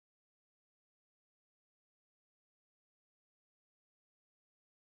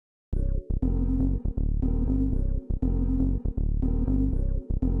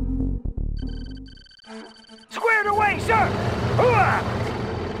Squared away, sir! Hooah!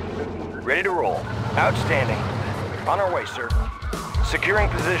 Ready to roll. Outstanding. On our way, sir. Securing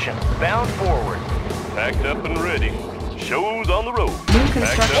position. Bound forward. Packed up and ready. Show's on the road. New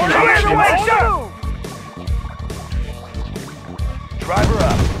construction Squared options. away, sir! Driver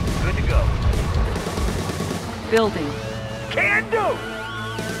up. Good to go. Building. Can do!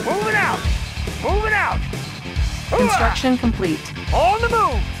 Moving out! Moving out! Hooah! Construction complete. On the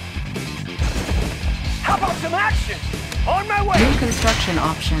move! How about some action? On my way! New construction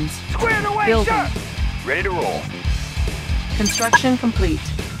options. Squared away, Building. sir! Ready to roll. Construction complete.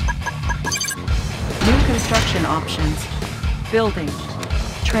 New construction options. Building.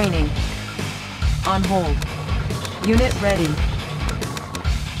 Training. On hold. Unit ready.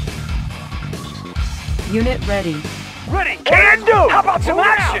 Unit ready. Ready! Can do! How about some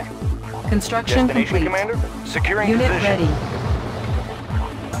action? Construction Destination, complete. Commander. Securing Unit position. ready.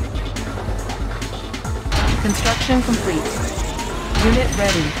 Construction complete. Unit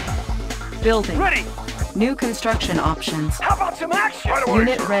ready. Building. Ready! New construction options. How about some action? Right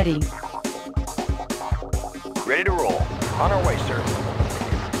Unit ready. Ready to roll. On our way, sir.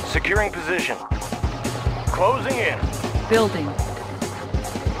 Securing position. Closing in. Building.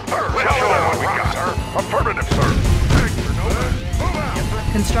 Show them what we got, sir. Affirmative, sir.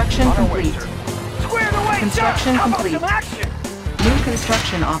 Construction On our way, complete. sir. Squared away, Construction sir. How complete. about some action? New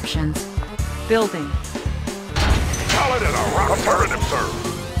construction options. Building. Solid and a rock. Affirmative,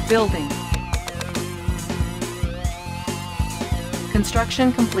 sir. Building.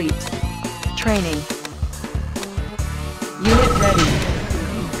 Construction complete. Training. Unit ready.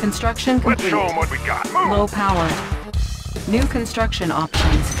 Construction Let's complete. show them what we got. Move. Low power. New construction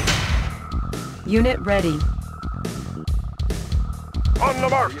options. Unit ready. On the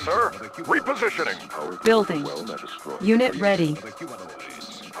mark, sir. Repositioning. Building. Unit ready.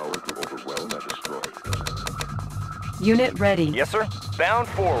 Unit ready. Yes, sir. Bound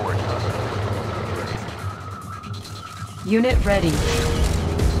forward. Unit ready.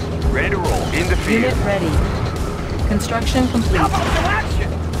 Ready to roll. In the field. Unit ready. Construction complete. How about some action?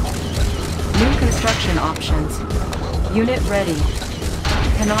 New construction options. Unit ready.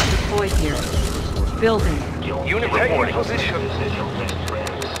 Cannot deploy here. Building. Unit reporting. Position.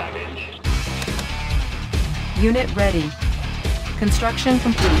 Unit ready. Construction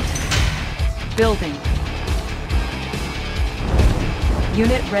complete. Building.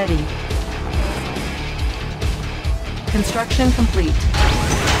 Unit ready. Construction complete.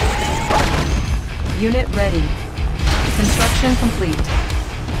 Unit ready. Construction complete.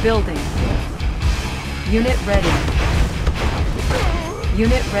 Building. Unit ready.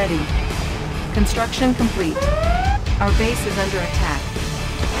 Unit ready. Construction complete. Our base is under attack.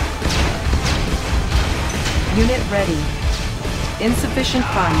 Unit ready. Insufficient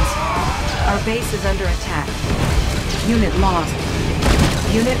funds. Our base is under attack. Unit lost.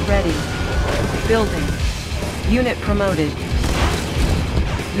 Unit ready. Building. Unit promoted.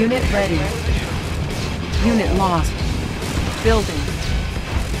 Unit ready. Unit lost. Building.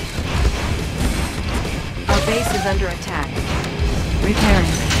 Our base is under attack.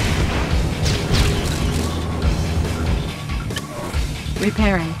 Repairing.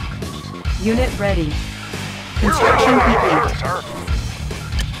 Repairing. Unit ready. Construction complete.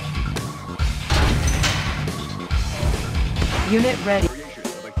 Unit ready.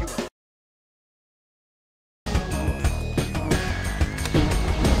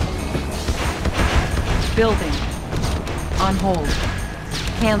 Building. On hold.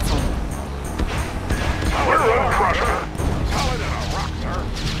 Cancel. We're on crusher. Solid and a rock, sir.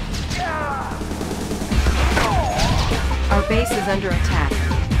 Our base is under attack.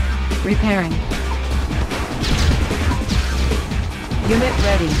 Repairing. Unit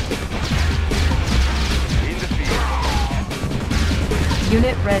ready. In the field.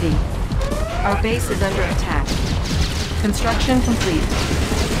 Unit ready. Our base is under attack. Construction complete.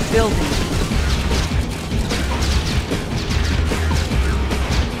 Building.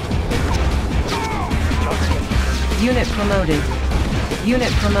 Unit promoted.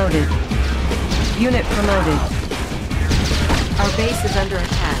 Unit promoted. Unit promoted. Our base is under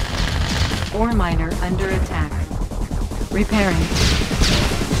attack. Ore miner under attack. Repairing.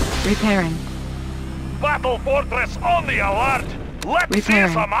 Repairing. Battle Fortress on the alert. Let's Repairing.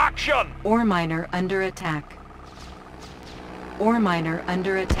 see some action. Ore miner under attack. Ore miner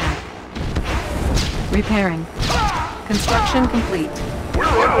under attack. Repairing. Construction complete.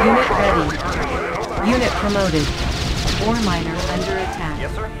 Unit ready. Unit promoted. Ore miner under attack.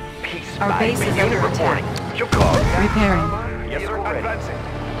 Yes, sir. Peace. Our base is under attack. Your call. Repairing. Yes, sir.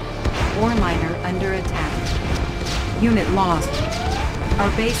 Ready. Ore miner under attack. Unit lost.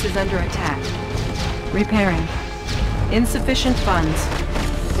 Our base is under attack. Repairing. Insufficient funds.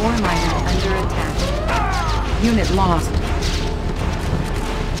 Ore miner under attack. Unit lost.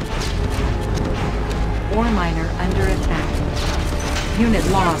 Ore miner under attack. Unit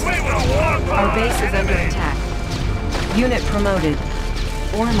lost. Our base is under attack. Unit promoted.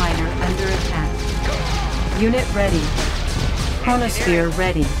 Ore miner under attack. Unit ready. Chronosphere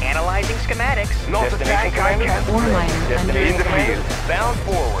ready. Analyzing schematics. Destination commander. Ore miner under Destination commander. attack. Bound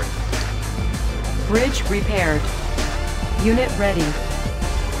forward. Bridge repaired. Unit ready.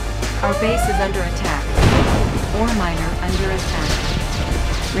 Our base is under attack. Ore miner under attack.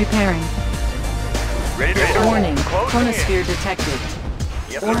 Repairing. Ready to roll. Warning. Closing in. Chronosphere detected.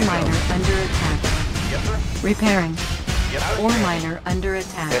 Yes, Ore sir. miner under attack. Yes, sir. Repairing. Yes, sir. Ore miner under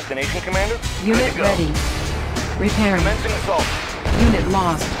attack. Destination commander. Unit Good to go. ready. Repairing. Commencing assault. Unit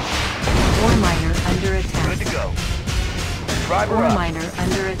lost. Ore miner under attack. Good to go. Driver Ore up. miner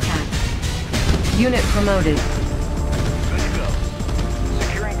under attack. Unit promoted. Good to go.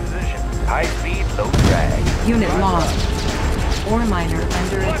 Securing position. High speed, low drag. Unit lost. Ore miner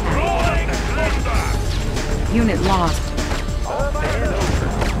under attack. Unit lost. Up and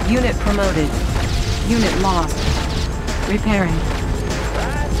over. Unit promoted. Unit lost. Repairing.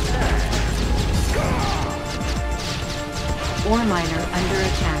 Ore miner under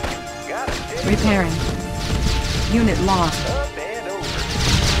attack. Got it. Repairing. Unit lost. Up and over.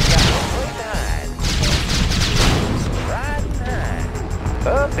 Got it. Right side.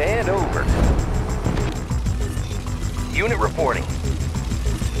 Up and over. Unit reporting.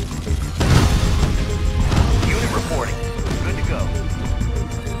 Unit reporting. Good to go.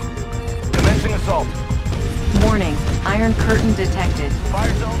 Commencing assault. Warning. Iron curtain detected.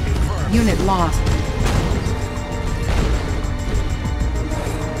 Fire zone confirmed. Unit lost.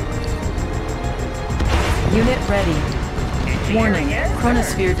 Unit ready. Warning.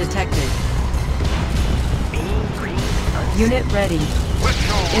 Chronosphere detected. Unit ready.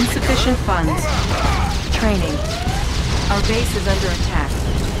 Insufficient funds. Training. Our base is under attack.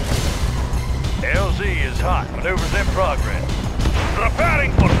 LZ is hot. Maneuvers in progress.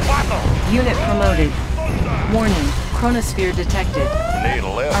 Preparing for battle. Unit promoted. Warning. Chronosphere detected. Need a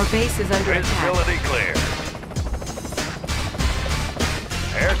left. Our base is under attack. Visibility clear.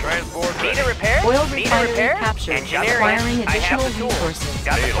 Air transport ready. Need a repair? Oil Need a refinery repair? captured. Engineering. Acquiring I have additional the tools. resources.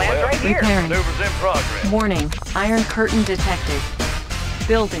 Got the Need a plans left. right here. Repairing. Maneuvers in progress. Warning. Iron curtain detected.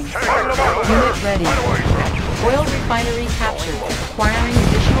 Building. Unit Unit ready. Oil refinery captured. Acquiring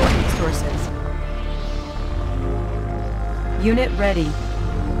additional resources. Unit ready.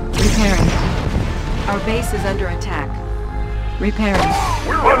 Repairing. Our base is under attack. Repairing.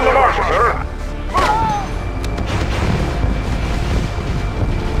 We're on the march, sir.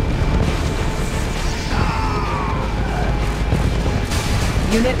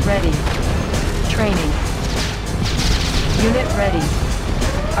 Unit ready. Training. Unit ready.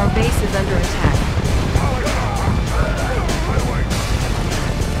 Our base is under attack.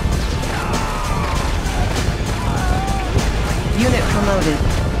 Unit promoted.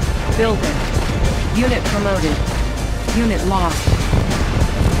 Building. Unit promoted. Unit lost.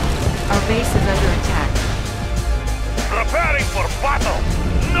 Our base is under attack. Preparing for battle.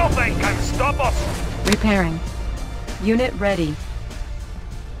 Nothing can stop us. Repairing. Unit ready.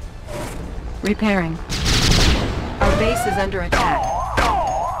 Repairing. Our base is under attack.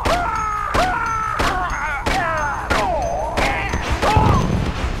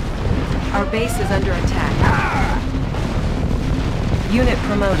 Our base is under attack. Unit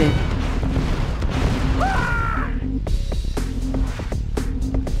promoted.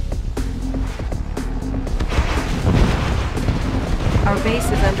 Our base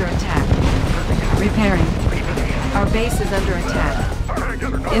is under attack. Repairing. Our base is under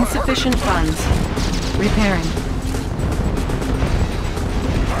attack. Insufficient funds. Repairing.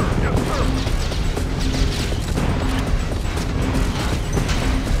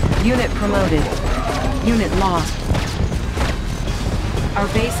 Unit promoted. Unit lost. Our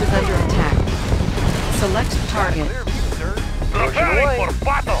base is under attack. Select target. Preparing for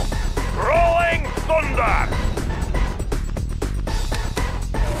battle. Rolling thunder.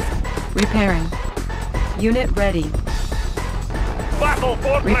 Repairing. Unit ready. Battle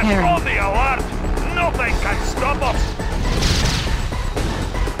fortress Repairing. on the alert. Nothing can stop us.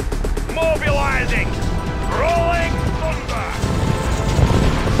 Mobilizing. Rolling thunder.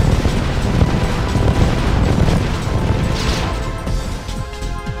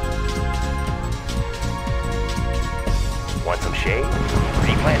 Want some shade?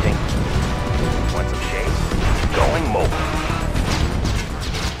 Replanting. Want some shade? Going mobile.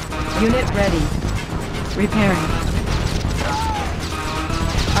 Unit ready. Repairing.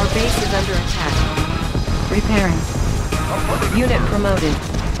 Our base is under attack. Repairing. Unit promoted.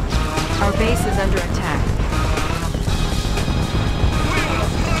 Our base is under attack.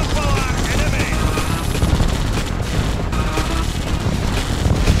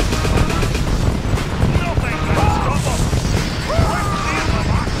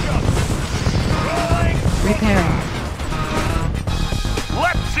 Repairing.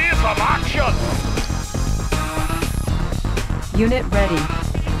 Let's see some action! Unit ready.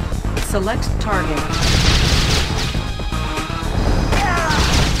 Select target.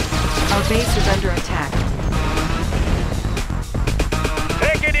 Our base is under attack.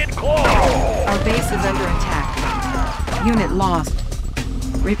 Take it in close! Our base is under attack. Unit lost.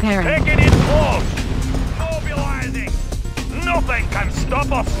 Repairing. Take it in close! Mobilizing! Nothing can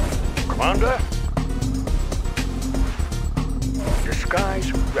stop us! Commander?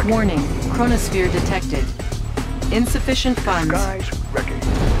 Disguise ready. Warning. Chronosphere detected. Insufficient funds. Disguise ready.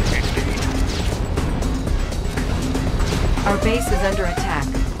 Engage. Our base is under attack.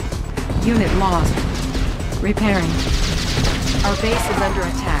 Unit lost. Repairing. Our base is under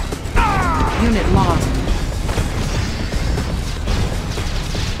attack. Unit lost.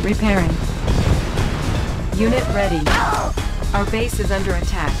 Repairing. Unit ready. Our base is under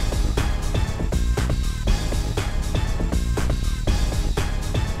attack.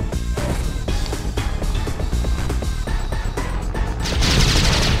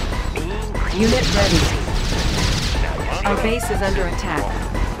 Unit ready. Our base is under attack.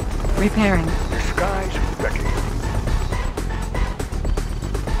 Repairing. Disguise ready.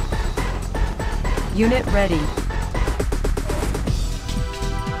 Unit ready.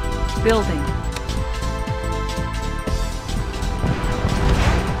 Building.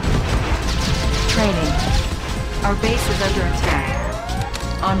 Training. Our base is under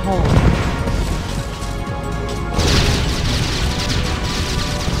attack. On hold.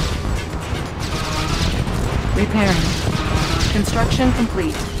 Repairing. Construction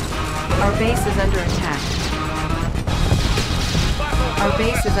complete. Our base is under attack. Our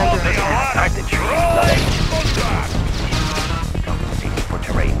base is under attack. Attack the trees, light. Compensating for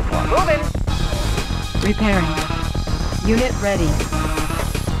terrain flux. Moving. Repairing. Unit ready.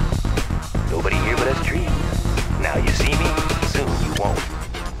 Nobody here but us trees. Now you see me, soon you won't.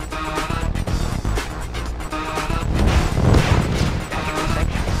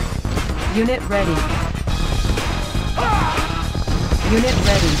 Unit ready. Unit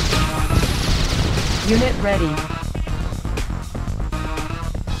ready. Unit ready.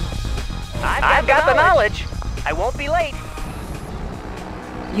 I've got the knowledge. I won't be late.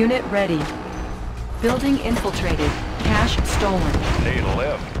 Unit ready. Building infiltrated. Cache stolen. Need a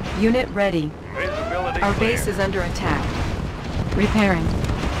lift. Unit ready. Visibility Our clear. base is under attack. Repairing.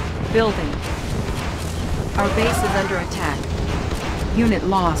 Building. Our base is under attack. Unit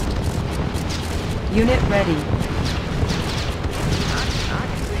lost. Unit ready.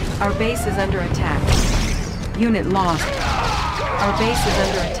 Our base is under attack. Unit lost. Our base is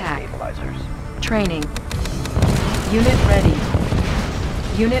under attack. Stabilizers. Training. Unit ready.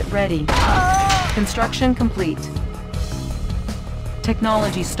 Unit ready. Construction complete.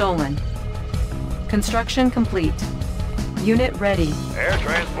 Technology stolen. Construction complete. Unit ready. Air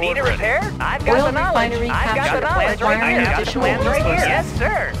transport Need a ready. repair? I've got Oil the knowledge. refinery I've got captured. the plans right Requiring here. I've got the additional plans right here. resources. Yes,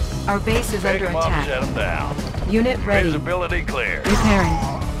 sir. Our base is Pick under 'em up, attack. set 'em down. Unit ready. Visibility clear. Repairing.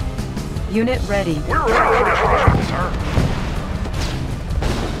 Unit ready. We're ready, sir.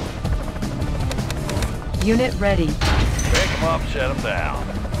 Unit ready. Pick 'em up, set 'em down.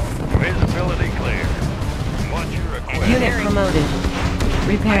 Visibility clear. What's your request? Unit promoted. I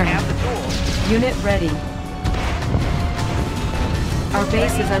Repairing. have the tools. Unit ready. Our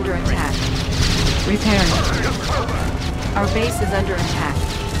base is under attack. Repairing. Our base is under attack.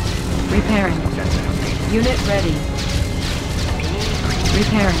 Repairing. Unit ready.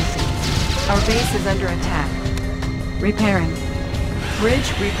 Repairing. Our base is under attack. Repairing.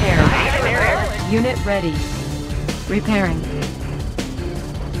 Bridge repaired. Unit ready. Repairing.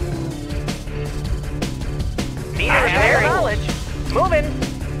 Need a repair? Knowledge. Moving.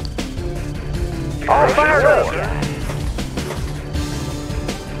 All fired up.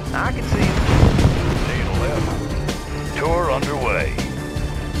 I can see him. Need a lift. Tour underway.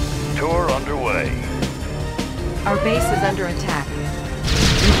 Tour underway. Our base is under attack.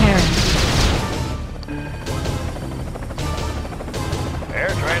 Repairing. Air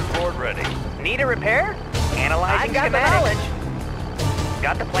transport ready. Need a repair? Analyzing schematics.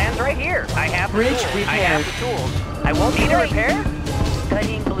 Got the plans right here. I have the Bridge tools. I repaired. have the tools. I won't need a repair?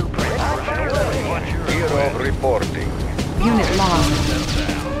 Studying blueprints. What's your Hero reporting. Unit lost. Set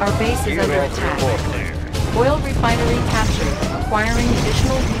 'em down. Our base is under attack. Clear. Oil refinery captured. Acquiring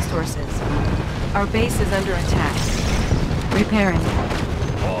additional resources. Our base is under attack. Repairing.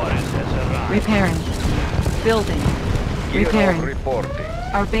 Repairing. Building. Repairing. Reporting.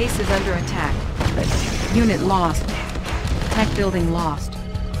 Our base is under attack. Unit lost. Tech building lost.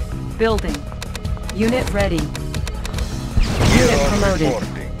 Building. Unit ready. Unit promoted.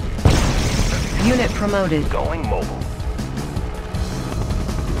 Reporting. Unit promoted. Going mobile.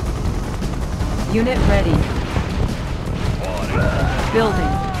 Unit ready.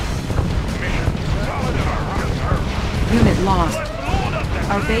 Building. Unit lost.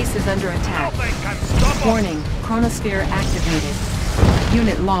 Our base is under attack. Warning. Chronosphere activated.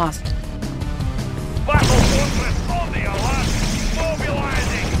 Unit lost.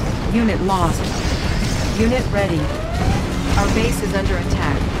 Unit lost. Unit ready. Our base is under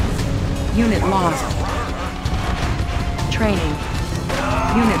attack. Unit lost. Training.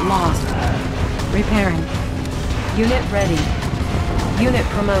 Unit lost. Repairing. Unit ready. Unit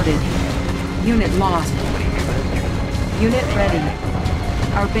promoted. Unit lost. Unit ready.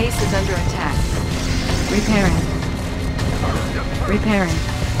 Our base is under attack. Repairing. Repairing.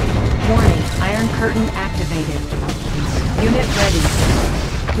 Warning. Iron curtain activated. Unit ready.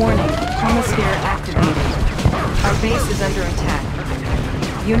 Warning. Chronosphere activated. Our base is under attack.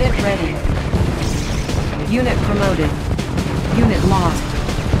 Unit ready. Unit promoted. Unit lost.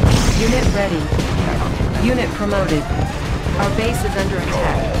 Unit ready. Unit promoted. Our base is under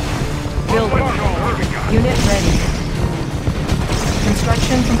attack. Building. Unit ready.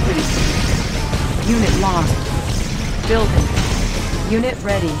 Construction complete. Unit lost. Building. Unit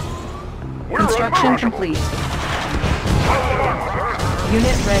ready. Construction complete.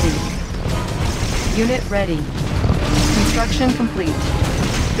 Unit ready. Unit ready. Construction complete.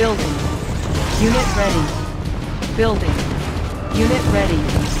 Building. Unit ready. Building. Unit ready.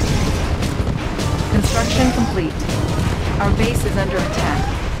 Construction complete. Our base is under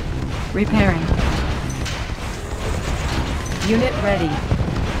attack. Repairing. Unit ready.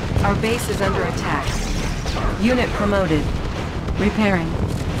 Our base is under attack. Unit promoted. Repairing.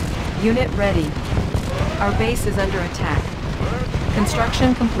 Unit ready. Our base is under attack.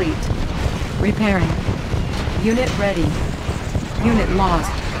 Construction complete. Repairing. Unit ready. Unit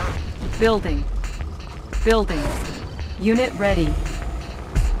lost. Building. Building. Unit ready.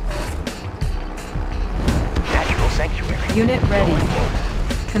 Natural sanctuary. Unit ready.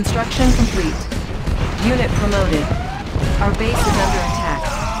 Construction complete. Unit promoted. Our base is under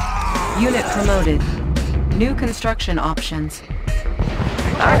attack. Unit promoted. New construction options.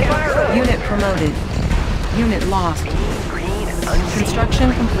 Unit promoted. Unit lost. Green and unseen.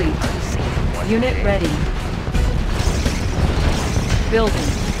 Construction complete. Unit ready. Building.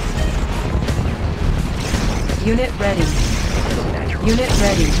 Unit ready. Unit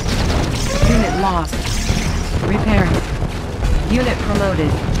ready. Unit lost. Repairing. Unit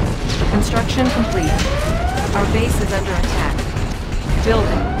promoted. Construction complete. Our base is under attack.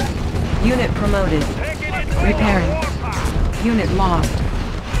 Building. Unit promoted. Repairing. Unit lost.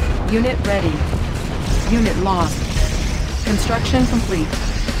 Unit ready. Unit lost. Construction complete.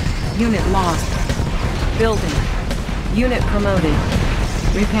 Unit lost. Building. Unit promoted.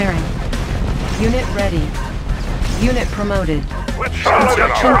 Repairing. Unit ready. Unit promoted.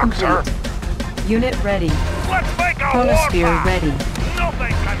 Construction complete. Unit ready. Let's make a Chronosphere warpath. ready.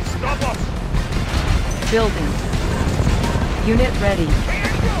 Nothing can stop us. Building. Unit ready.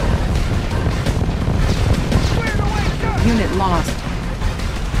 Unit lost.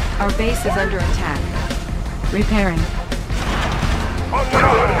 Our base is under attack. Repairing.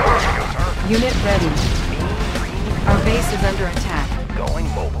 Unit ready. Our base is under attack. Going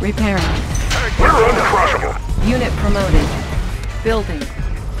mobile. Repairing. We're uncrushable. Unit promoted. Building.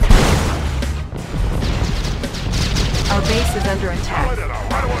 Our base is under attack.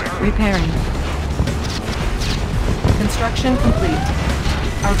 Repairing. Construction complete.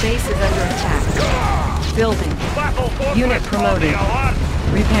 Our base is under attack. Building. Unit promoted.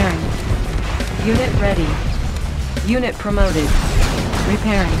 Repairing. Unit ready. Unit promoted.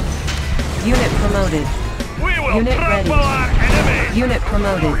 Repairing. Unit promoted. We will Unit ready. trample our enemies. Unit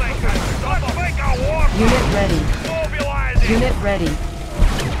promoted. Let's make a warpath. Unit ready. Mobilizing. Unit ready.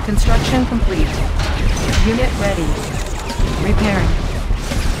 Construction complete. Unit ready. Repairing.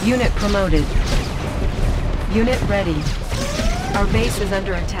 Unit promoted. Unit ready. Our base is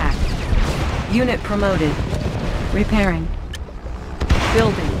under attack. Unit promoted. Repairing.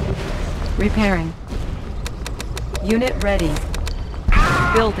 Building. Repairing. Unit ready.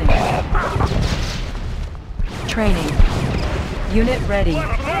 Building. Training. Unit ready.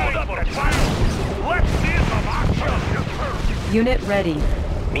 Let's see some action. Unit ready.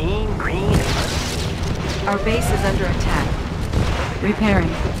 Mean green and unseen. Our base is under attack. Repairing.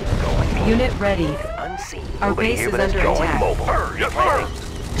 Unit ready. Unseen. Our Nobody base here is but us under going attack. mobile. Sir, yes, sir.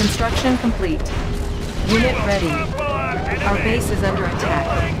 Construction complete. Unit ready. Our base is under attack.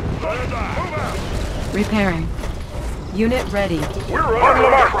 Repairing. Unit ready. We're on the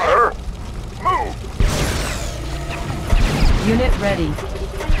mark, sir. Move. Unit ready.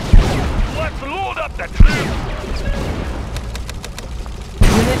 Let's load up the troops.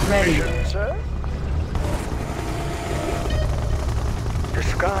 Unit ready. Sir?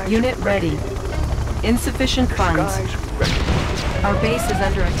 Disguise. Unit ready. Insufficient funds. Disguise ready. Our base is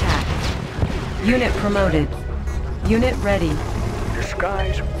under attack. Unit promoted. Unit ready.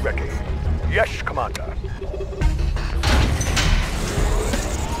 Disguise ready. Yes, Commander.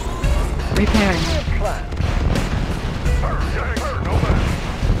 Repairing. Plan. Sir, yes, sir. No man.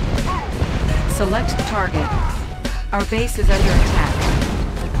 Select target. Our base is under attack.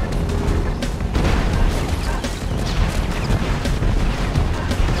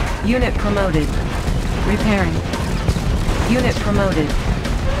 Unit promoted. Repairing. Unit promoted.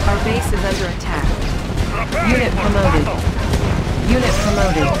 Our base is under attack. Unit promoted. Unit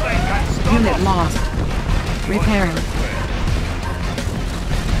promoted. Unit lost. Repairing.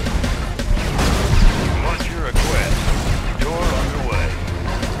 What's your request? Tour underway.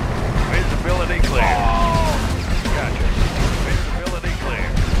 Visibility clear. Gotcha. Visibility clear.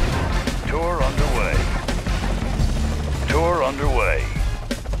 Tour underway. Tour underway.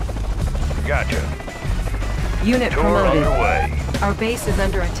 Gotcha. Unit Tour promoted. underway. Our base is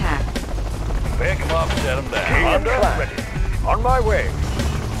under attack. Pick them up, set them down. Commander ready. On my way.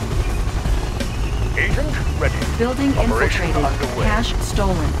 Agent ready. Building Operation infiltrated. underway. Cash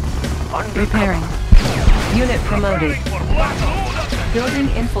stolen. Undercover. Repairing. Unit promoted. Building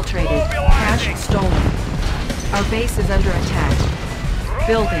infiltrated. Cash stolen. Our base is under attack.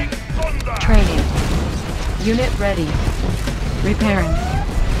 Building. Training. Unit ready. Repairing.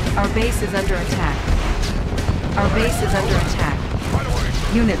 Our base is under attack. Our base is under attack.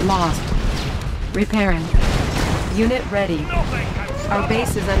 Unit lost. Repairing. Unit ready. Our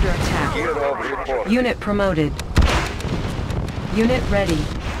base is under attack. Unit promoted. Unit ready.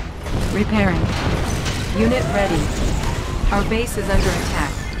 Repairing. Unit ready. Our base is under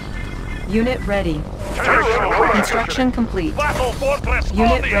attack. Unit ready. Construction complete. Battle Fortress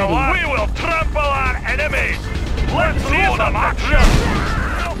Unit on the ready. alarm. We will trample our enemies. Let's see some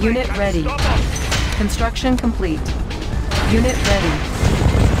action. Unit ready. Construction complete. Unit ready.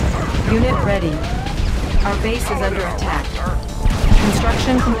 Unit ready. Our base is under attack.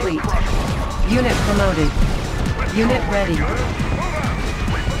 Construction complete. Unit promoted. Unit ready.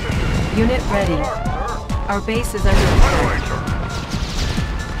 Unit ready. Our base is under attack.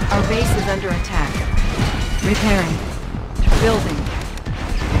 Our base is under attack. Repairing. Building.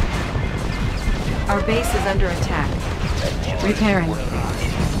 Our base is under attack. Repairing.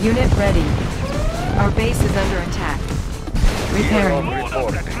 Unit ready. Our base is under attack. Repairing.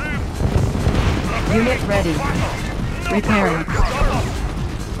 Unit ready. Repairing.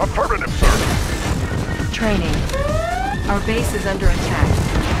 Affirmative, sir. Training. Our base is under attack.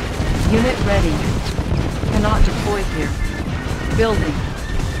 Unit ready. Cannot deploy here. Building.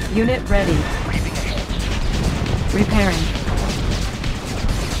 Unit ready. Repairing.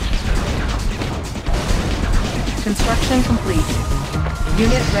 Construction complete.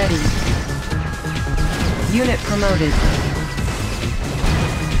 Unit ready. Unit promoted.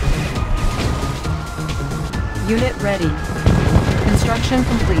 Unit ready. Construction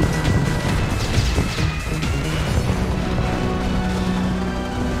complete.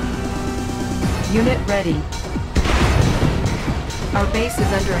 Unit ready. Our base is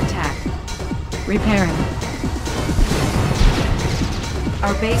under attack. Repairing.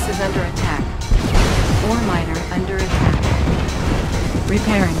 Our base is under attack. Ore miner under attack.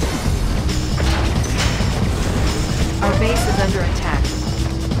 Repairing. Our base is under attack.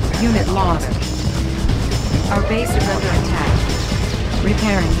 Unit lost. Our base is under attack.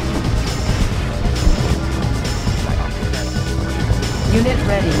 Repairing. Unit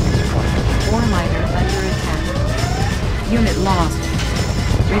ready. Ore miner under attack. Unit lost.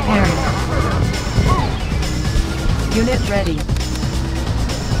 Repairing. Unit ready.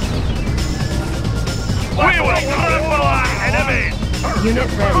 We will trample our enemies. Unit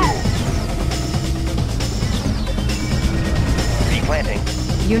ready. Replanting.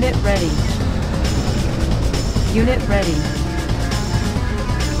 Unit ready. Unit ready.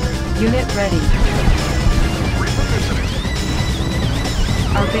 Unit ready.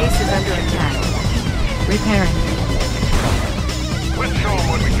 Our base is under attack. Repairing. Let's show them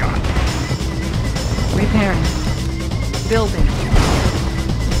what we got. Repairing. Building.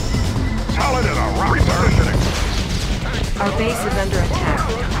 Solid and a rock repositioning. Our base is under attack.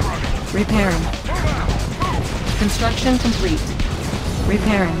 Repairing. Construction complete.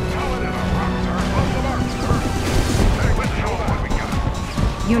 Repairing.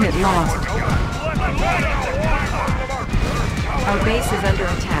 Unit lost. Our base is under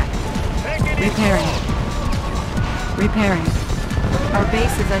attack. Repairing. Repairing. Our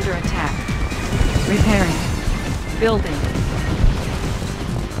base is under attack. Repairing. Building.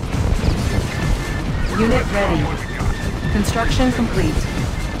 Unit ready. Construction complete.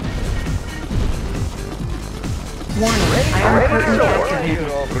 Warning, iron curtain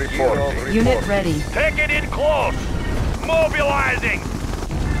activated. Unit ready. Take it in close! Mobilizing!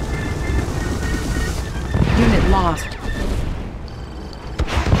 Unit lost.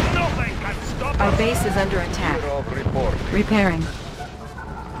 Nothing can stop Our us! base is under attack. Repairing.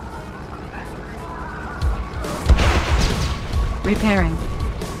 Repairing.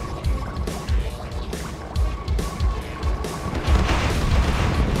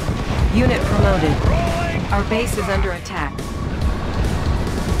 Unit promoted. Our base is under attack.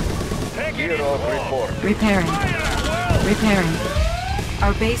 Take it in close! Repairing. Repairing.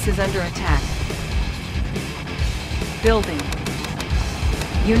 Our base is under attack. Building.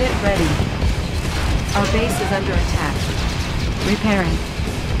 Unit ready. Our base is under attack. Repairing.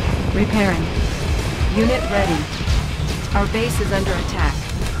 Repairing. Unit ready. Our base is under attack.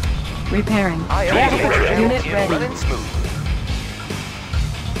 Repairing. Unit ready. Running smooth.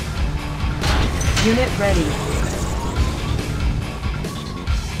 Unit ready.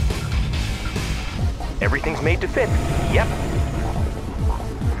 Everything's made to fit. Yep.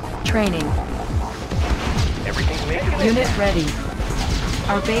 Training. Everything's made to fit. Unit ready.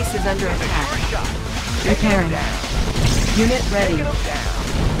 Our base is under attack. Sure shot. Repairing. Unit ready.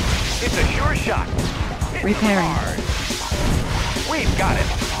 It's a sure shot. Hit Repairing. hard. We've got it.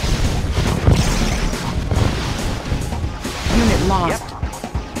 Unit lost.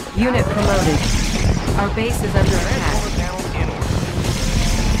 Unit promoted. Our base is under attack. Solar panels in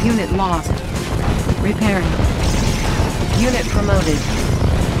order. Unit lost. Repairing. Unit promoted.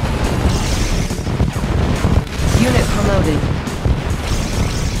 Unit promoted.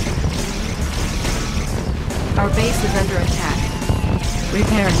 Our base is under attack.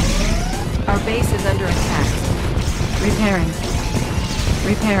 Repairing. Our base is under attack. Repairing.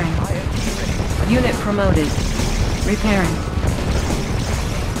 Repairing. Unit promoted. Repairing.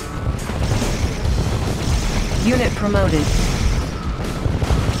 Unit promoted.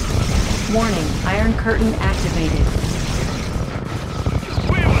 Warning, iron curtain activated.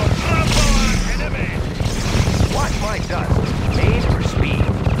 We will trample our enemies. Watch my dust. Made for speed.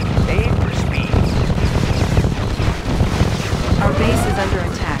 Made for speed. Our base is under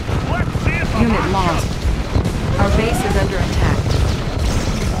attack. Let's see if I'm Unit on lost. Our base is under attack.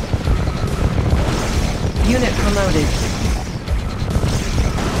 Unit promoted.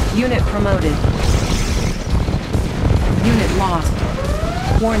 Unit promoted. Unit lost.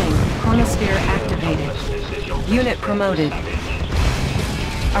 Warning, chronosphere activated. Unit promoted.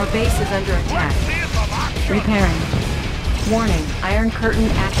 Our base is under attack. See if I'm on Repairing. Warning, iron curtain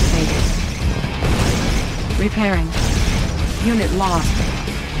activated. Repairing. Unit lost.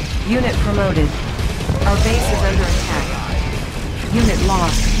 Unit promoted. Our base is under attack. Unit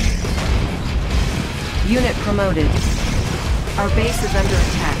lost. Unit promoted. Our base is under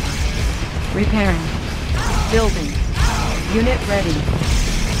attack. Repairing. Building. Unit ready.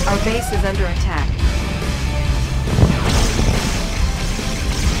 Our base is under attack.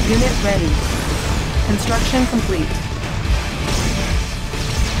 Unit ready. Construction complete.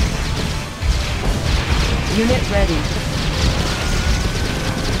 Unit ready.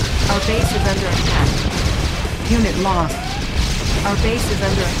 Our base is under attack. Unit lost. Our base is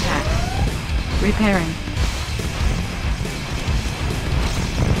under attack. Repairing.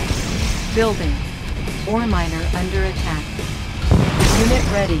 Building. Ore miner under attack. Unit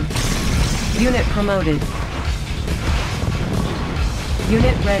ready. Unit promoted.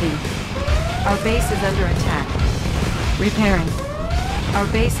 Unit ready. Our base is under attack. Repairing. Our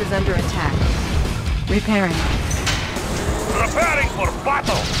base is under attack. Repairing. Preparing for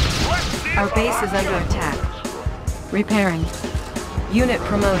battle. Let's see Our if base I'm is on under you. attack. Repairing. Unit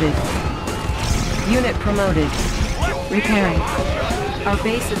promoted. Unit promoted. Let's see if Repairing. I'm on you. Our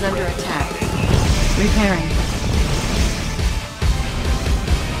base is under attack. Repairing.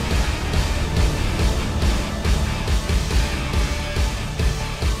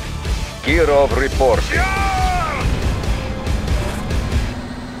 Kirov reporting. Charge!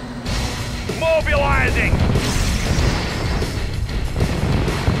 Mobilizing.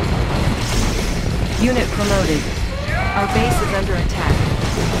 Unit promoted. Our base is under attack.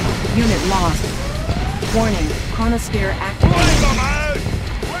 Unit lost. Warning, chronosphere Bring activated. them out.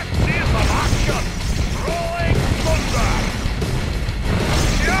 Let's see if action! Rolling thunder!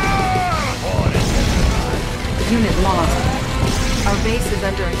 Unit lost. Our base is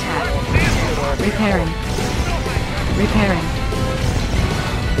under attack. Repairing. Repairing.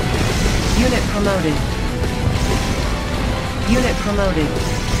 Unit promoted. Unit promoted.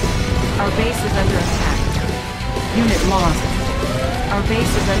 Our base is under attack. Unit lost. Our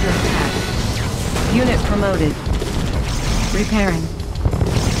base is under attack. Unit promoted. Repairing.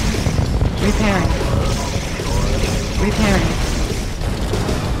 Repairing. Repairing.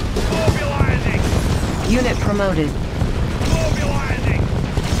 Mobilizing! Unit promoted. Mobilizing!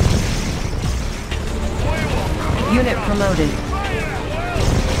 Unit promoted.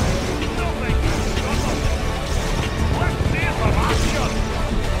 Let's see some action!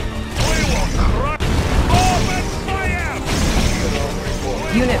 We will crush! Open fire!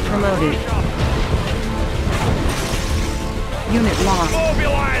 Unit promoted. Unit lost.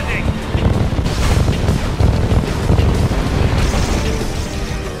 Mobilizing!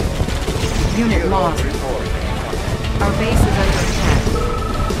 Unit lost. Our base is under attack.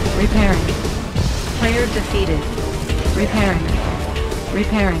 Repairing. Player defeated. Repairing.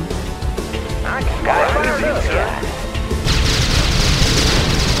 Repairing.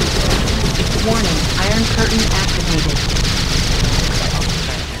 Warning, Iron Curtain activated.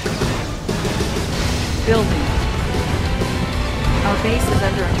 Building. Our base is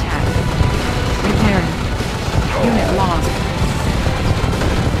under attack. Repairing. Unit lost.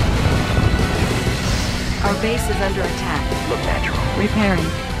 Our base is under attack. Look natural. Repairing.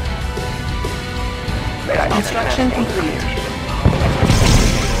 Construction complete.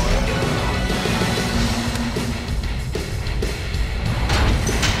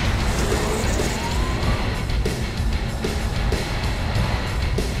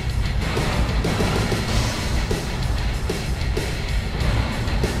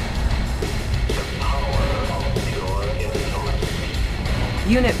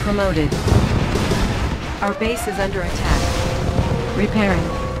 Unit promoted. Our base is under attack. Repairing.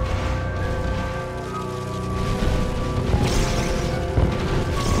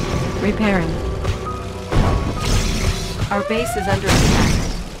 Repairing. Our base is under attack.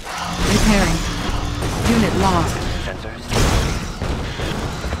 Repairing. Unit lost. Sensors.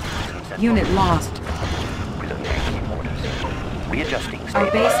 Unit lost. Relocating orders. Readjusting. Our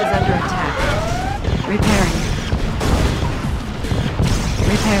base is under attack. Repairing.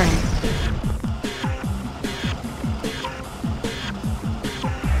 Repairing.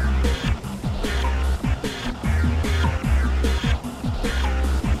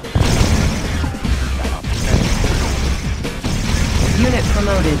 Unit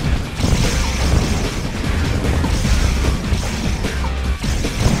promoted.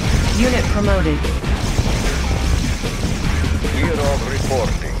 Unit promoted. Year of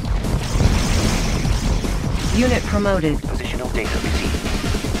reporting. Unit promoted. Positional data received.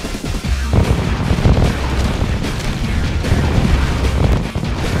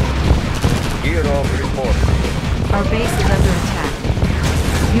 Year of reporting. Our base is under attack.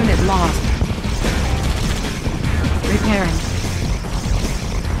 Unit lost. Repairing.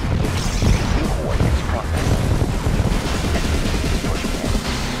 New coordinates processed.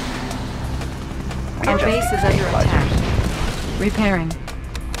 Our base is under attack. Repairing.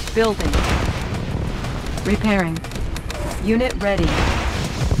 Building. Repairing. Unit ready.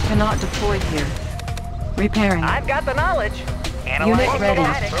 Cannot deploy here. Repairing. I've got the knowledge. Unit Analyzing ready.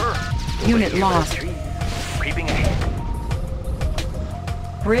 static. Unit lost. Creeping ahead.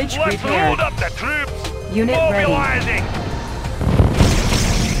 Bridge Let's repaired. load up the troops! Unit ready. Mobilizing!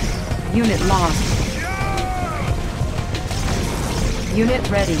 Unit lost. Unit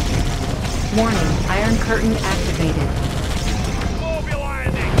ready. Warning, Iron Curtain activated.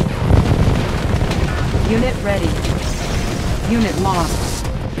 Mobilizing! Unit ready. Unit lost.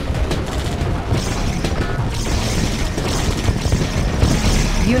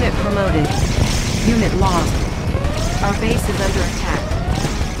 Unit promoted. Unit lost. Our base is under attack.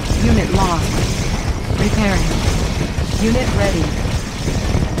 Unit lost. Repairing. Unit ready.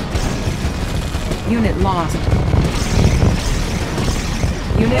 Unit lost.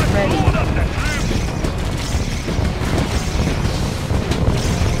 Unit ready. Load up the troops!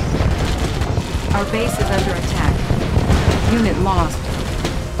 Our base is under attack. Unit lost.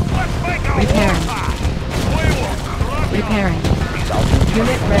 Let's make a Repairing. warpath! We will crush them! Repairing.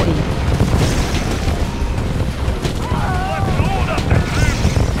 Unit ready. Let's load up the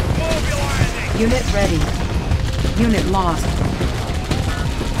troops! Mobilizing! Unit ready. Unit lost.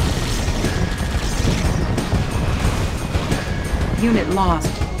 Unit lost.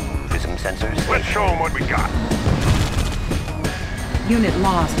 Prism sensors. Let's show them what we got. Unit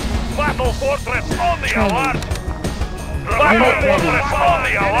lost. Battle fortress on the Training. alert! Unit Battle ready. fortress on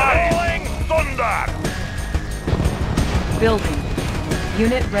the alert! Rolling thunder! Building.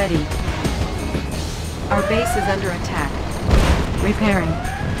 Unit ready. Our base is under attack. Repairing.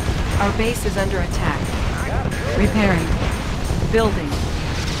 Our base is under attack. Repairing. Building.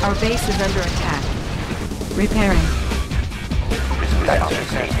 Our base is under attack. Repairing.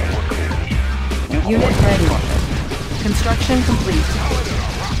 Unit ready. Construction complete.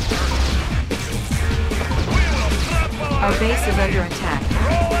 Our base is under attack.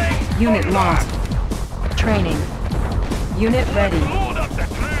 Unit lost. Training. Unit ready. Load up the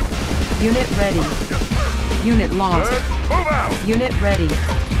troops! Unit ready. Unit lost. Move out! Unit ready.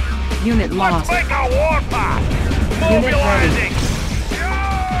 Unit Let's lost. make a warpath! Unit Mobilizing!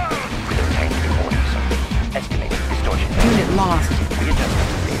 Estimated distortion. Unit lost. Readjust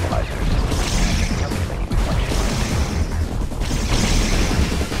stabilizers.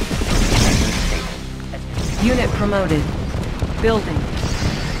 Unit promoted. Building.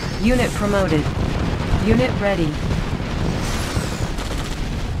 Unit promoted. Unit ready.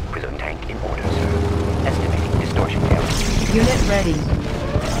 Prism tank in order, sir. Estimating distortion error. Unit ready.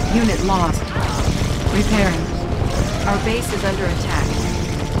 Unit lost. Repairing. Our base is under attack.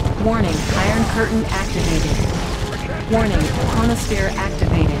 Warning, Iron Curtain activated. Warning, Chronosphere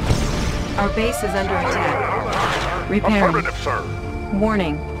activated. Our base is under attack. Repairing. Affirmative, sir.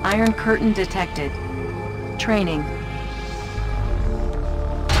 Warning, Iron Curtain detected. Training.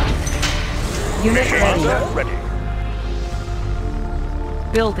 Unit ready. Ready.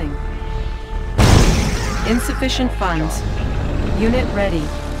 Building. Insufficient funds. Unit ready.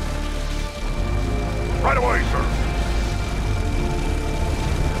 Right away, sir.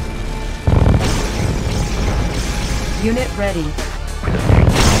 Unit ready.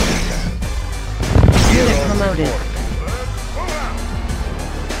 Unit promoted.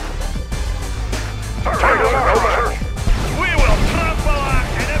 We will trample our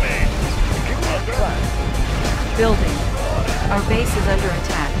enemies! Building. Our base is under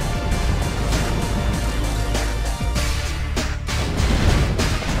attack.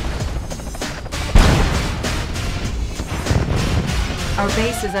 Our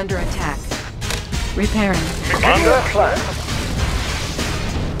base is under attack. Repairing. Under plan.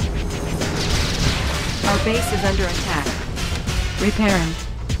 Our base is under attack. Repairing.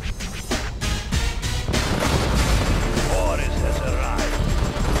 Orders has arrived.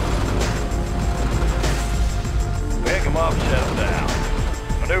 Pick him up, set him down.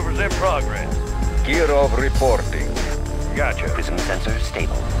 Maneuvers in progress. Kirov reporting. Gotcha. Prism sensor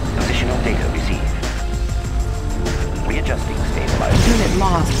stable. Positional data received. Readjusting stabilizer. Unit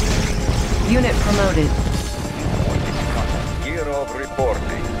lost. Unit promoted. Kirov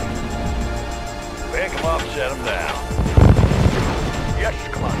reporting. Pick him up, set him down. Yes,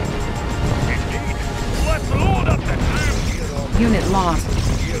 Commander. Indeed. Let's load up the troops. Unit lost.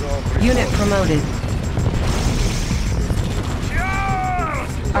 Unit promoted.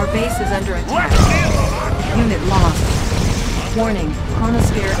 Our base is under attack. Unit lost. Warning,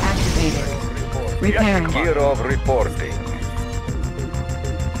 Chronosphere activated. Repairing. Kirov reporting.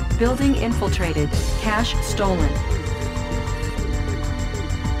 Building infiltrated. Cash stolen.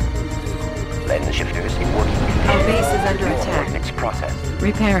 Lens shifters in working condition. Our base is under attack. Coordinates processed.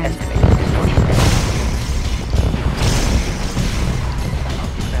 Repairing. Estimating distortion error.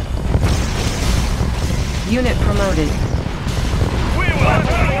 Unit promoted.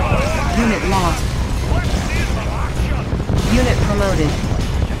 Unit lost. Unit promoted.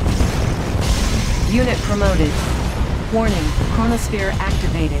 Unit promoted. Warning, Chronosphere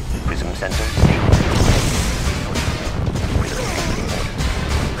activated. Prism sensor stable.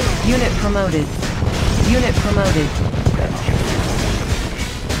 Unit promoted. Unit promoted.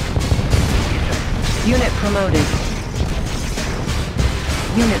 Unit promoted.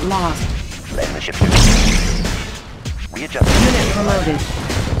 Unit lost. Lens shifters. Readjust. Unit promoted.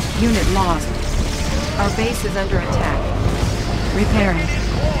 Unit lost. Our base is under attack. Repairing.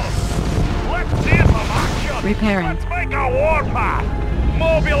 Let's see some action. Repairing. Let's make a warpath.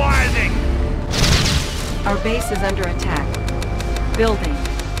 Mobilizing. Our base is under attack. Building.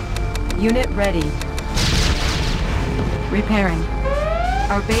 Unit ready. Repairing.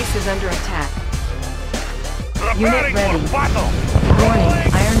 Our base is under attack. Unit Preparing ready. for battle. Warning,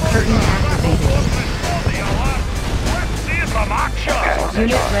 Iron Curtain activated. On the alert. Let's see some action.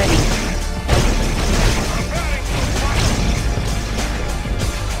 Unit ready.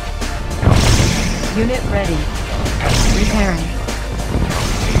 Unit ready. Repairing.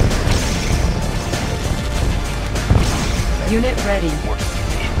 Unit ready.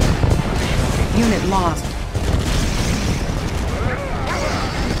 Unit lost.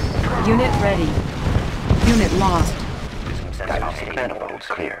 Unit ready. Unit lost. Diagnostic manifolds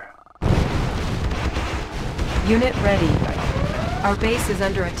clear. Unit ready. Our base is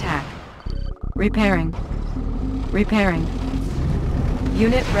under attack. Repairing. Repairing.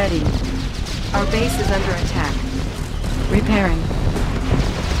 Unit ready. Our base is under attack. Repairing.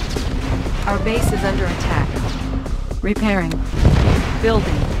 Our base is under attack. Repairing.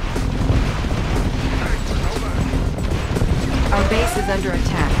 Building. Our base is under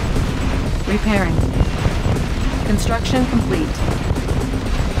attack. Repairing. Construction complete.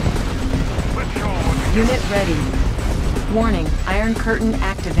 Unit ready. Warning, Iron Curtain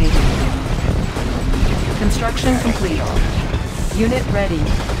activated. Construction complete. Unit ready.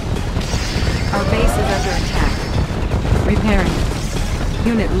 Our base is under attack. Repairing.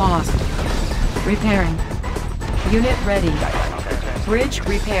 Unit lost. Repairing. Unit ready. Bridge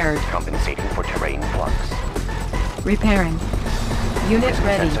repaired. Compensating for terrain flux. Repairing. Unit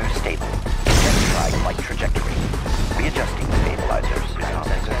ready. Sensor stable. Identified flight trajectory. Readjusting stabilizers.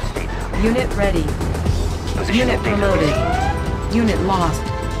 Sensor stable. Unit ready. Unit promoted. Unit lost.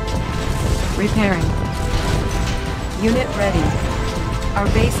 Repairing. Unit ready. Our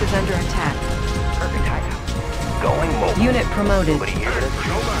base is under attack. Perfect hideout. Going mobile. Unit promoted. Nobody here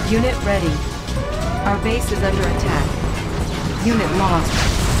to Unit ready. Our base is under attack. Unit lost.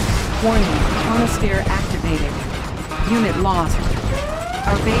 Warning, chronosphere activated. Unit lost.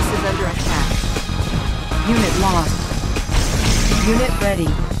 Our base is under attack. Unit lost. Unit ready.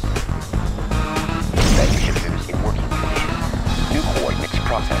 Red shifters in working condition. New coordinates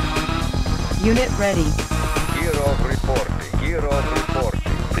processed. Unit ready. Gear of reporting. Gear of reporting.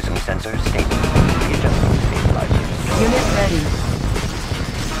 Prism sensor stable. Readjusting stabilizers. Unit ready.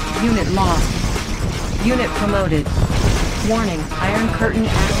 Unit lost. Unit promoted. Warning, Iron Curtain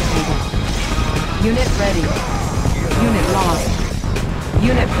activated. Unit ready. Unit lost.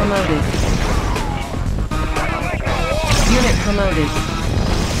 Unit promoted. Unit promoted.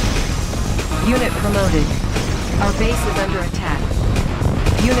 Unit promoted. Our base is under attack.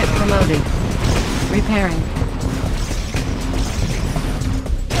 Unit promoted. Repairing.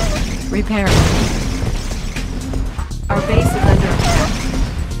 Repairing. Our base is under attack.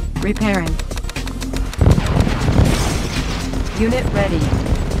 Repairing. Unit ready.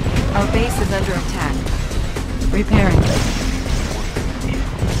 Our base is under attack. Repairing.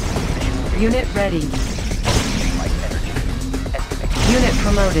 Unit ready. Unit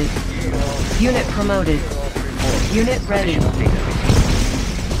promoted. Unit promoted. Unit ready.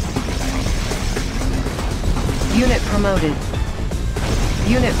 Unit promoted.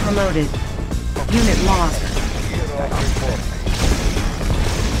 Unit promoted. Unit lost.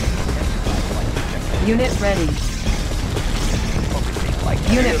 Unit ready.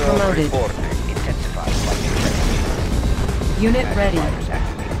 Unit promoted. Unit ready.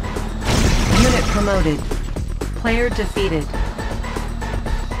 Unit promoted. Player defeated.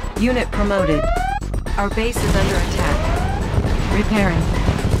 Unit promoted. Our base is under attack. Repairing.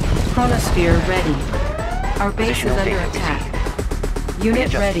 Chronosphere ready. Our base is under attack.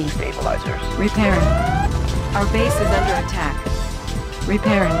 Unit ready. Stabilizers. Repairing. Our base is under attack.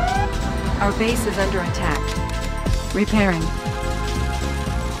 Repairing. Our base is under attack. Repairing.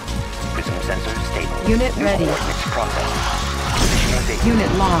 Prism sensor stable. Unit New ready. coordinates processed. Positional data.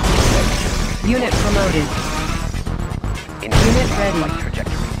 Unit lost. Unit promoted. Unit ready. Flight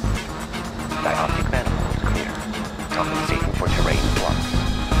trajectory. Dioptic manifolds clear. Compensating for terrain flux.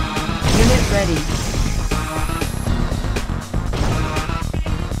 Unit ready.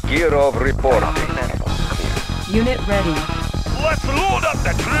 Gear of reporting. Dioptic manifolds clear. Unit ready. Let's load up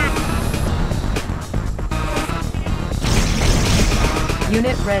the troops!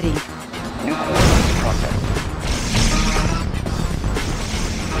 Unit ready. New coordinates processed.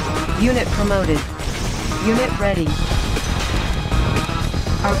 Unit promoted. Unit ready.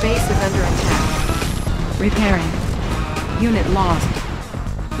 Our base is under attack. Repairing. Unit lost.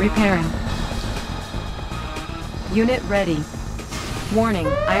 Repairing. Unit ready. Warning,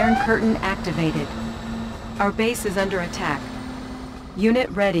 Iron Curtain activated. Our base is under attack. Unit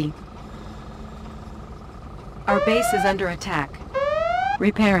ready. Our base is under attack.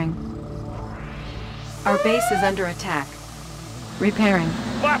 Repairing. Our base is under attack. Repairing.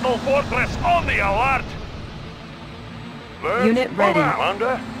 Battle Fortress on the alert! Unit ready.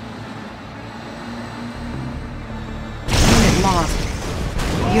 Commander? Unit lost.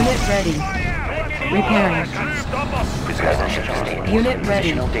 Unit ready. Repairing. Prism sensor stable. Unit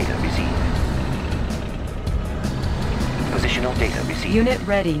ready. Positional data received. Positional data received. Unit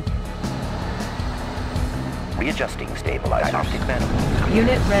ready. Readjusting stabilizers. Dioptic manifolds.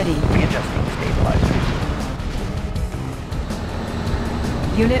 Unit ready. Readjusting stabilizers.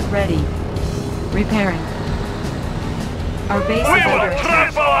 Unit ready. Repairing. Our base We is under will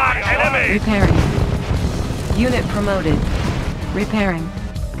attack. trample our enemies! Repairing. Unit promoted. Repairing.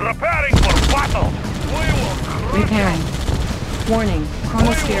 Preparing for battle! We will crush Repairing. Warning.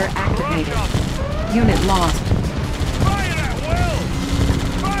 Chronosphere activated. Unit lost. Fire at will!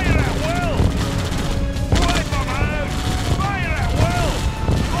 Fire at will! Wipe them out! Fire at will!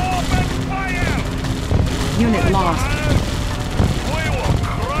 Open fire! Unit Wipe lost. them out! We will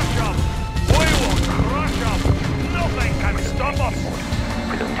crush them! We will crush them! Nothing can stop us!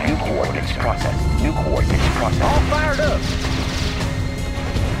 New coordinates processed. New coordinates processed. All fired up.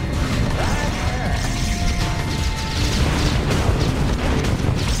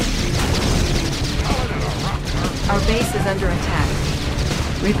 Our base is under attack.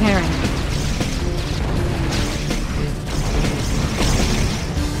 Repairing.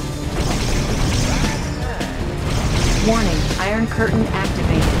 Warning. Iron Curtain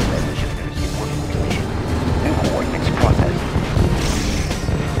activated. New coordinates processed.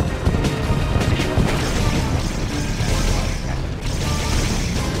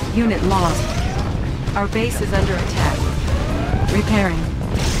 Unit lost. Our base is under attack. Repairing.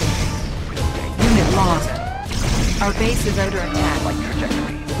 Unit lost. Our base is under attack.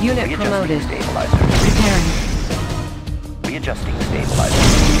 Unit promoted. Repairing. Readjusting stabilizer.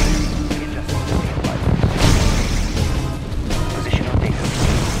 Readjusting stabilizer. Positional data.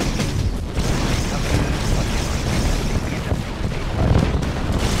 Readjusting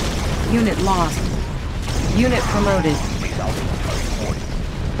stabilizer. Unit lost. Unit promoted. Resolving target coordinates.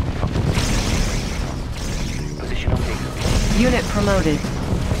 Positional data. Unit promoted.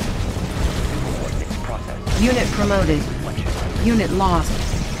 Coordinates processed. Unit promoted. Unit lost.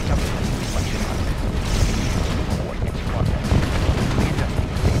 Coordinates processed. Readjusting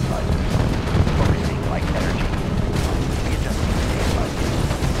stabilizer. Focusing light energy. Readjusting stabilizer.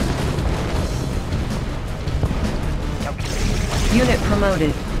 Calculating Unit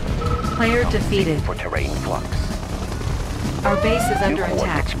promoted. Player defeated. for terrain flux. Our base is under New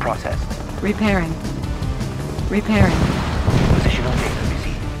attack. coordinates processed. Repairing. Repairing. Positional data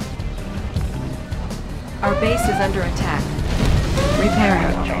received. Our base is under attack.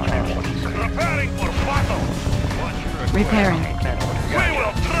 Repairing. Change man orders. Preparing for battle! Repairing. Change man orders. We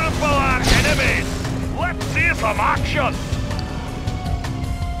will trample our enemies! Let's see some action!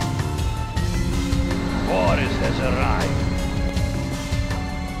 Boris has arrived.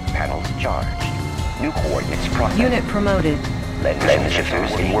 Panels charged. New coordinates processed. Unit promoted. Lens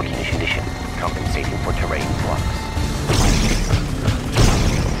shifters in working condition. Compensating for terrain flux.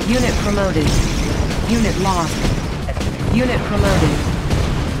 Unit promoted. Unit lost. Unit promoted.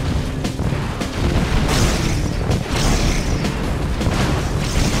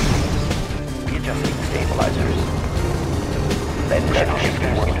 Readjusting stabilizers. Lens shifters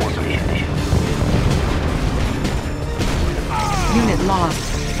in working condition. Unit lost.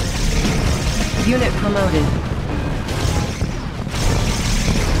 Unit promoted.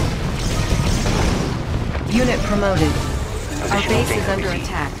 Unit promoted. Our base is under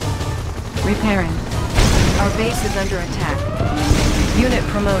attack. Repairing. Our base is under attack. Unit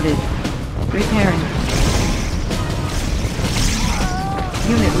promoted. Repairing.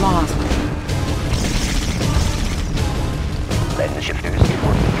 Unit lost. Lens shifters in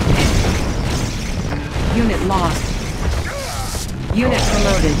working condition. Unit lost. Unit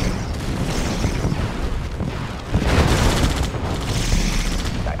promoted.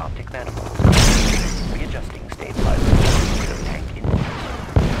 Dioptic manifold. Readjusting stabilizers. With tank in.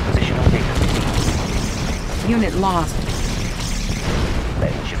 Positional data received. Unit lost.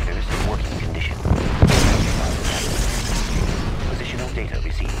 Lens shifters in working condition. Positional data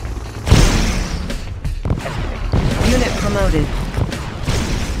received. Estimating. Unit promoted.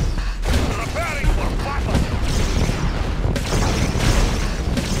 Preparing for battle!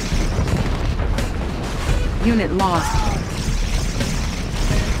 Unit lost.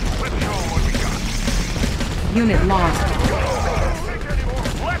 Let's show what we got. Unit lost.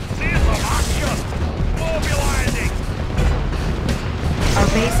 Let's see some action! Mobilizing! Our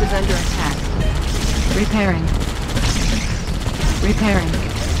base is under attack. Repairing. Repairing.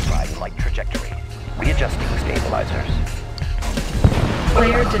 Riding light trajectory. Readjusting stabilizers.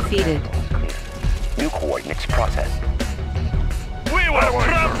 Player defeated. New coordinates processed. We will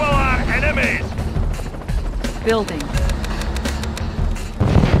trample our enemies! Building.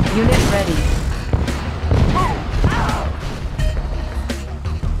 Unit ready.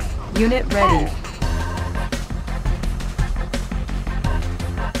 Unit ready.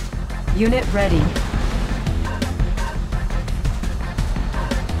 Unit ready.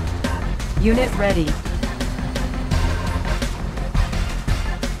 Unit ready.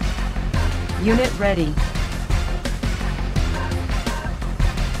 Unit ready.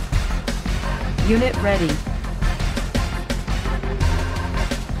 Unit ready.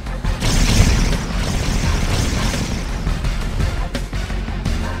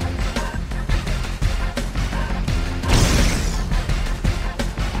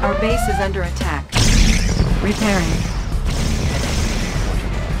 Our base is under attack. Repairing.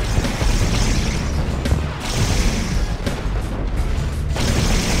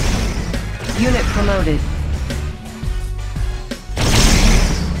 Unit promoted.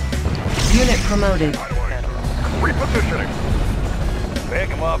 Unit promoted. Repositioning. Pick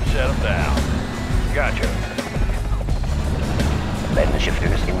him up, set him down. Gotcha. Landing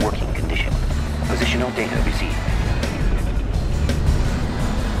shifters in working condition. Positional data received.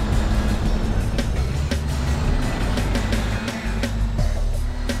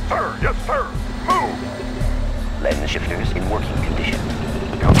 Sir, yes, sir. Move. Landing shifters in working condition.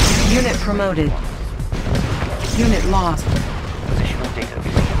 Unit promoted. Unit lost. Positional data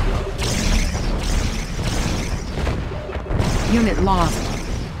received. Unit lost.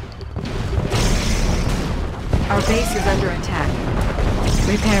 Our base is under attack.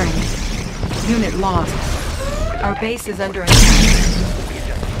 Repairing. Unit lost. Our base is under attack.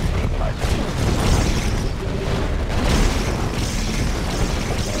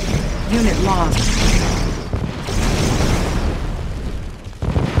 Unit lost.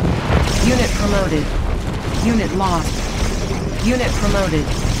 Unit promoted. Unit lost. Unit promoted.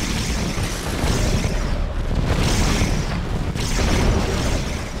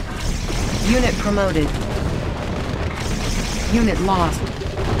 Unit promoted. Unit lost.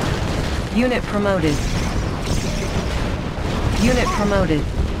 Unit promoted. Unit promoted.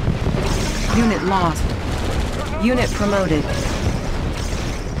 Unit lost. Unit promoted.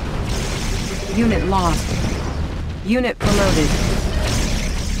 Unit lost. Unit promoted.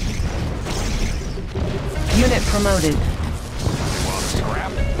 Unit promoted. Want to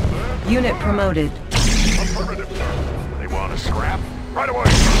scrap? Unit promoted. Affirmative, sir. They want to scrap? Right away,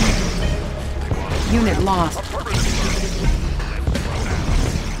 sir. Unit lost. Affirmative, sir.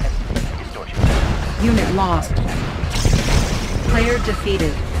 Unit lost. Player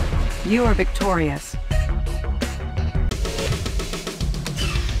defeated. You are victorious.